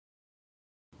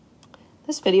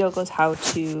This video goes how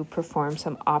to perform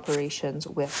some operations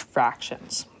with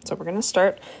fractions. So we're going to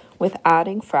start with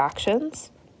adding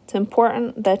fractions. It's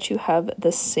important that you have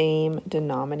the same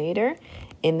denominator.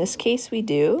 In this case, we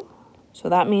do. So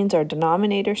that means our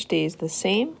denominator stays the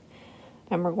same,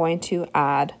 and we're going to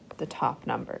add the top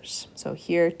numbers. So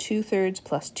here, 2/3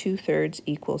 plus 2/3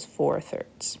 equals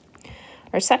 4/3.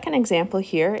 Our second example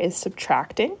here is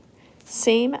subtracting.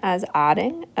 Same as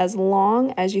adding, as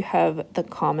long as you have the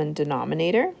common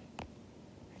denominator,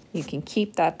 you can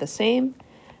keep that the same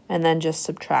and then just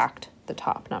subtract the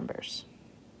top numbers.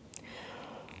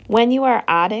 When you are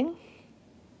adding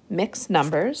mixed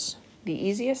numbers, the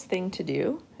easiest thing to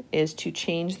do is to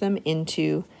change them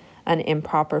into an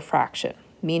improper fraction,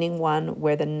 meaning one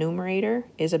where the numerator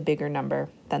is a bigger number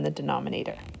than the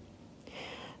denominator.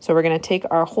 So we're going to take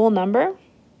our whole number,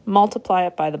 multiply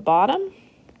it by the bottom,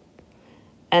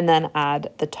 and then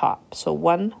add the top. So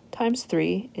 1 times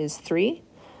 3 is 3,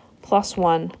 plus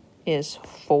 1 is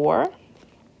 4.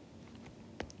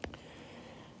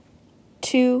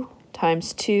 2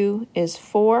 times 2 is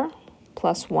 4,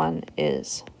 plus 1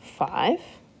 is 5.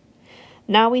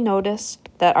 Now we notice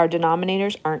that our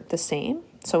denominators aren't the same,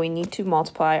 so we need to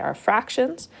multiply our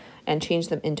fractions and change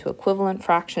them into equivalent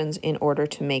fractions in order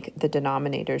to make the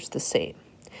denominators the same.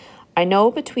 I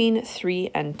know between 3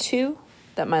 and 2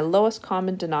 that my lowest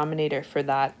common denominator for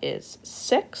that is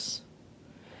 6.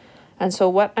 And so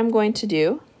what I'm going to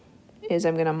do is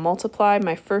I'm going to multiply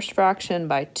my first fraction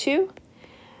by 2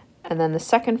 and then the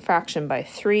second fraction by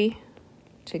 3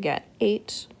 to get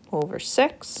 8 over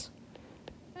 6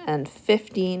 and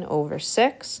 15 over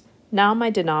 6. Now my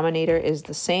denominator is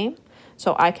the same,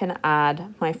 so I can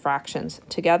add my fractions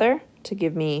together to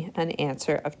give me an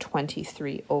answer of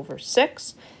 23 over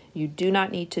 6. You do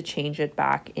not need to change it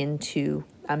back into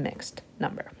a mixed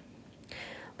number.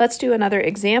 Let's do another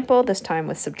example, this time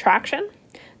with subtraction.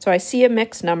 So I see a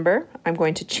mixed number. I'm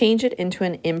going to change it into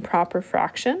an improper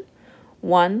fraction.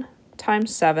 1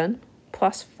 times 7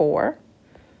 plus 4.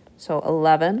 So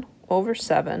 11 over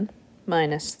 7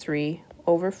 minus 3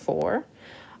 over 4.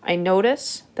 I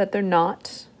notice that they're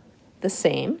not the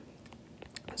same.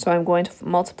 So I'm going to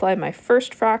multiply my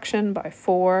first fraction by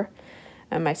 4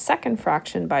 and my second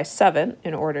fraction by 7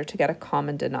 in order to get a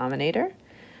common denominator.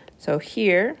 So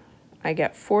here I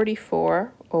get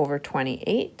 44 over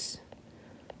 28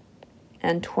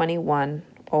 and 21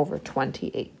 over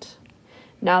 28.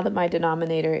 Now that my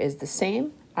denominator is the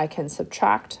same, I can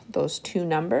subtract those two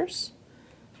numbers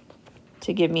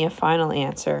to give me a final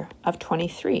answer of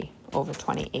 23 over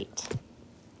 28.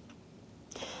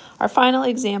 Our final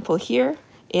example here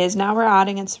is now we're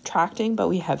adding and subtracting, but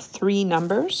we have 3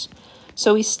 numbers.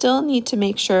 So we still need to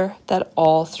make sure that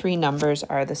all 3 numbers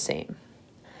are the same.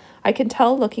 I can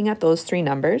tell looking at those 3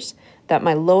 numbers that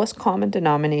my lowest common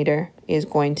denominator is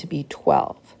going to be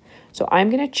 12. So I'm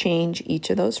going to change each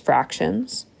of those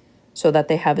fractions so that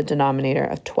they have a denominator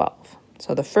of 12.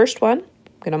 So the first one,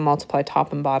 I'm going to multiply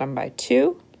top and bottom by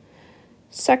 2.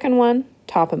 Second one,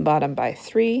 top and bottom by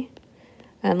 3.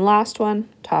 And last one,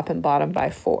 top and bottom by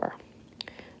 4.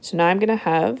 So now I'm going to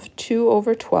have 2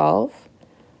 over 12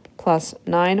 plus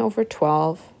 9 over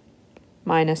 12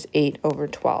 minus 8 over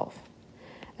 12.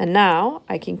 And now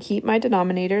I can keep my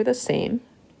denominator the same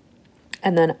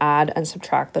and then add and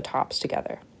subtract the tops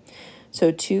together.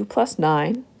 So 2 plus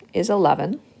 9 is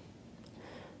 11,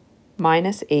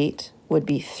 minus 8 would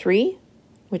be 3,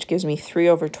 which gives me 3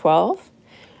 over 12.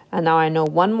 And now I know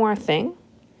one more thing.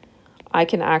 I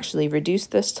can actually reduce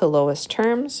this to lowest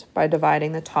terms by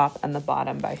dividing the top and the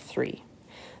bottom by 3.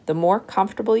 The more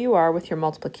comfortable you are with your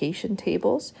multiplication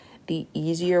tables, the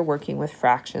easier working with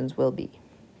fractions will be.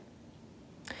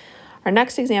 Our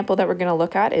next example that we're going to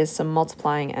look at is some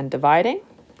multiplying and dividing.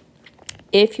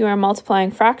 If you are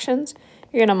multiplying fractions,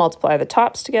 you're going to multiply the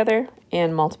tops together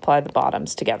and multiply the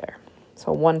bottoms together.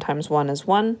 So 1 times 1 is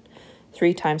 1,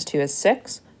 3 times 2 is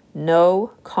 6.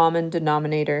 No common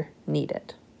denominator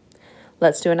needed.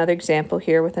 Let's do another example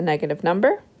here with a negative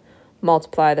number.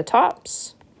 Multiply the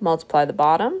tops, multiply the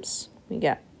bottoms. We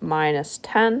get minus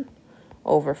 10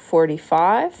 over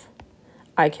 45.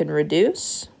 I can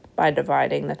reduce by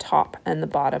dividing the top and the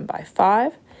bottom by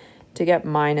 5 to get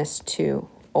minus 2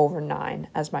 over 9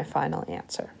 as my final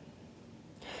answer.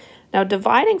 Now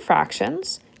dividing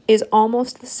fractions is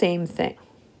almost the same thing.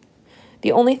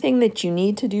 The only thing that you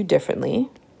need to do differently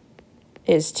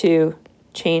is to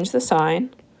change the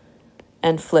sign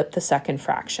and flip the second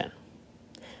fraction.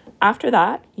 After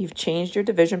that, you've changed your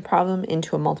division problem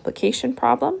into a multiplication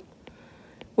problem,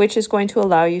 which is going to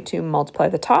allow you to multiply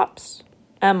the tops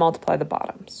and multiply the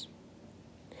bottoms.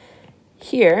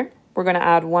 Here, we're going to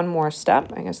add one more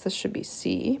step. I guess this should be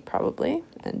C probably,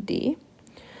 and D.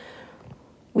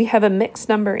 We have a mixed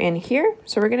number in here,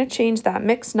 so we're going to change that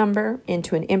mixed number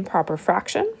into an improper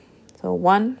fraction. So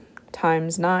 1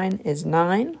 times 9 is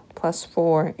 9, plus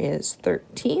 4 is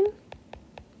 13.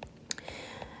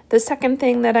 The second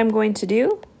thing that I'm going to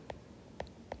do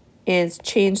is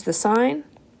change the sign,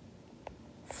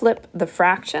 flip the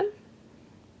fraction,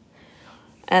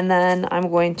 and then I'm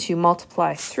going to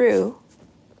multiply through.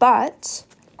 But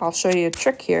I'll show you a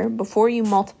trick here. Before you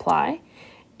multiply,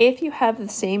 if you have the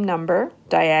same number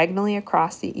diagonally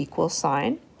across the equal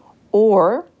sign,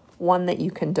 or one that you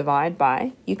can divide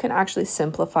by, you can actually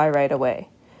simplify right away.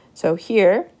 So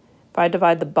here, if I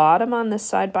divide the bottom on this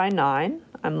side by 9,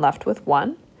 I'm left with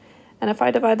 1. And if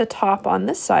I divide the top on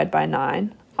this side by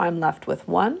 9, I'm left with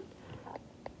 1,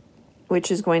 which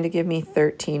is going to give me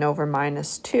 13 over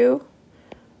minus 2,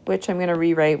 which I'm going to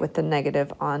rewrite with the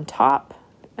negative on top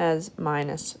as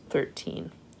minus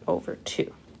 13 over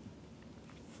 2.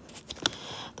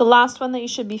 The last one that you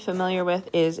should be familiar with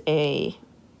is a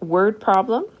word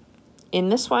problem. In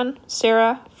this one,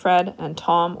 Sarah, Fred, and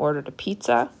Tom ordered a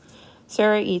pizza.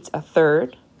 Sarah eats a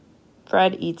third,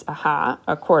 Fred eats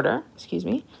a quarter,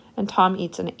 and Tom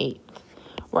eats an eighth.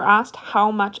 We're asked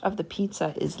how much of the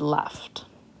pizza is left.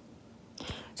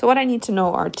 So what I need to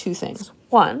know are two things.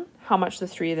 One, how much the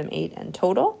three of them ate in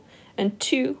total, and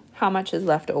two, how much is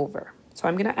left over. So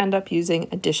I'm going to end up using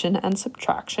addition and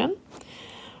subtraction.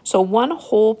 So one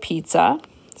whole pizza,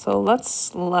 so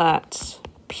let's let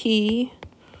P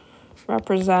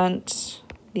represent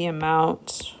the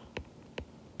amount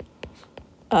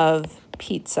of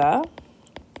pizza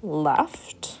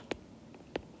left.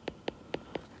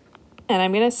 And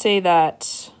I'm going to say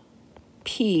that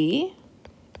P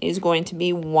is going to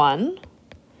be 1,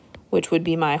 which would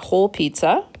be my whole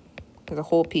pizza, because a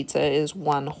whole pizza is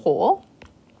one whole,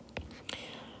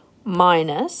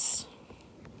 minus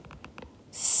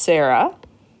Sarah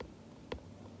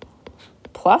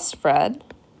plus Fred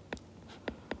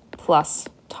plus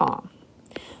Tom.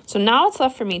 So now what's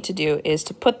left for me to do is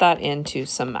to put that into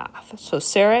some math. So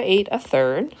Sarah ate a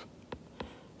third,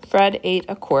 Fred ate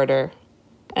a quarter,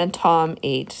 and Tom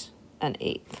ate an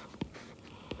eighth.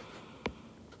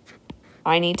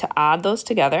 I need to add those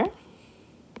together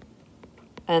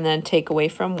and then take away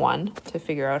from 1 to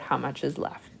figure out how much is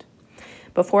left.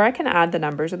 Before I can add the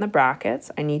numbers in the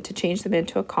brackets, I need to change them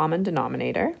into a common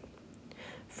denominator.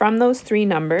 From those three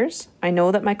numbers, I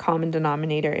know that my common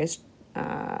denominator is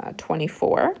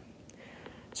 24.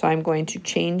 So I'm going to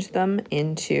change them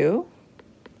into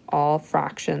all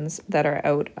fractions that are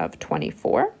out of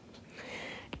 24.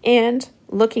 And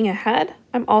looking ahead,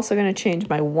 I'm also going to change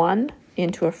my 1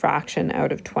 into a fraction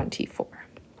out of 24.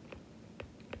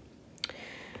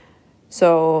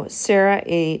 So Sarah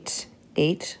ate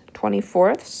 8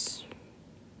 24ths,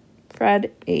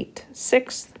 Fred ate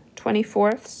 6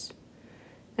 24ths,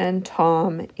 and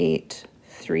Tom ate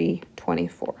 3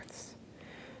 24ths.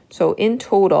 So in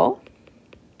total,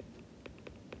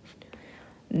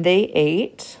 they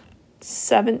ate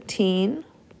 17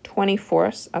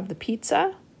 24ths of the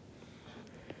pizza,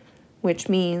 which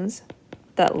means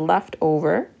that left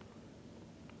over,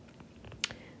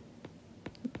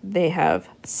 they have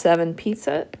 7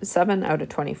 out of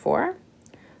 24.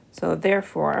 So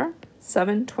therefore,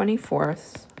 7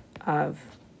 24ths of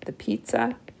the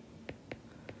pizza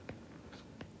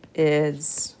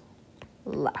is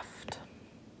left.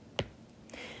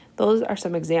 Those are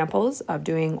some examples of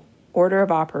doing order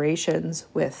of operations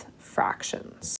with fractions.